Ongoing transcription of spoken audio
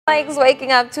Likes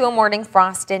waking up to a morning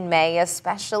frost in May,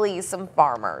 especially some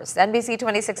farmers. NBC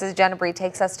 26's Jenna Bree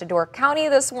takes us to Door County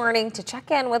this morning to check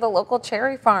in with a local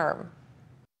cherry farm.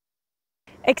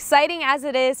 Exciting as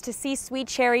it is to see sweet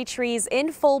cherry trees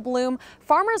in full bloom,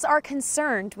 farmers are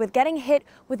concerned with getting hit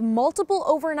with multiple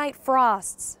overnight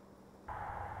frosts.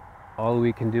 All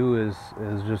we can do is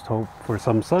just hope for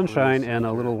some sunshine and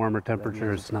a little warmer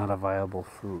temperature. It's not a viable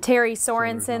fruit. Terry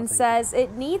Sorensen says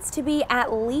it needs to be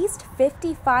at least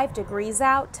 55 degrees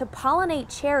out to pollinate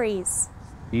cherries.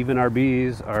 Even our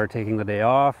bees are taking the day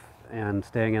off and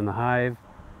staying in the hive.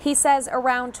 He says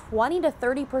around 20 to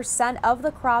 30% of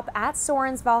the crop at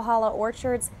Soren's Valhalla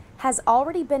Orchards has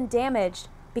already been damaged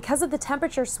because of the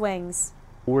temperature swings.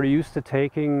 We're used to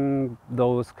taking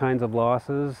those kinds of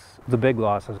losses, the big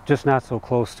losses, just not so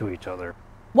close to each other.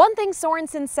 One thing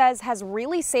Sorensen says has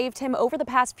really saved him over the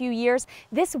past few years,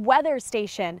 this weather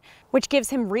station, which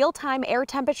gives him real-time air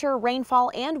temperature,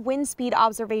 rainfall, and wind speed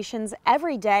observations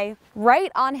every day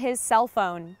right on his cell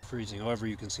phone. Freezing. However,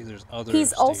 you can see there's other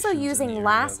He's also stations using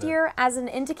last year as an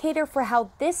indicator for how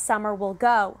this summer will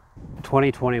go.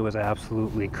 2020 was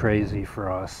absolutely crazy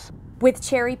for us. With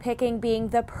cherry picking being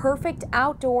the perfect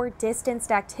outdoor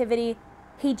distanced activity,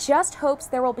 he just hopes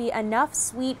there will be enough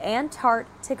sweet and tart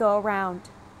to go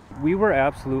around. We were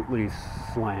absolutely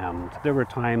slammed. There were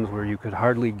times where you could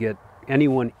hardly get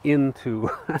anyone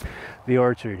into the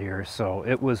orchard here, so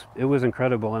it was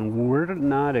incredible, and we're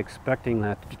not expecting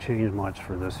that to change much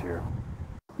for this year.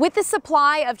 With the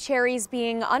supply of cherries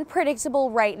being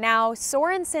unpredictable right now,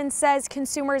 Sorensen says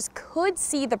consumers could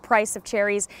see the price of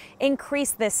cherries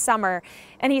increase this summer.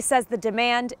 And he says the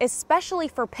demand, especially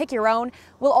for pick your own,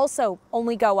 will also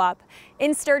only go up.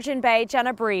 In Sturgeon Bay,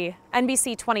 Jenna Bree,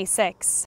 NBC 26.